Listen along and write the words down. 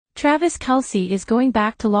Travis Kelce is going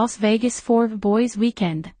back to Las Vegas for Boys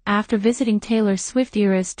Weekend, after visiting Taylor Swift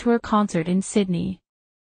Eras Tour concert in Sydney.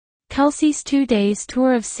 Kelce's 2-day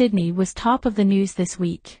tour of Sydney was top of the news this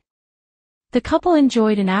week. The couple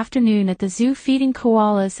enjoyed an afternoon at the zoo feeding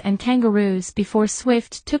koalas and kangaroos before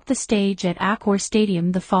Swift took the stage at Accor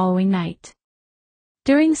Stadium the following night.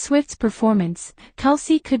 During Swift's performance,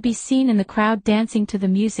 Kelce could be seen in the crowd dancing to the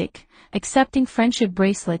music, accepting friendship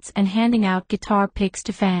bracelets and handing out guitar picks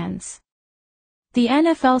to fans. The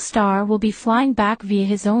NFL star will be flying back via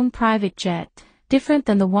his own private jet, different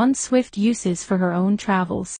than the one Swift uses for her own travels.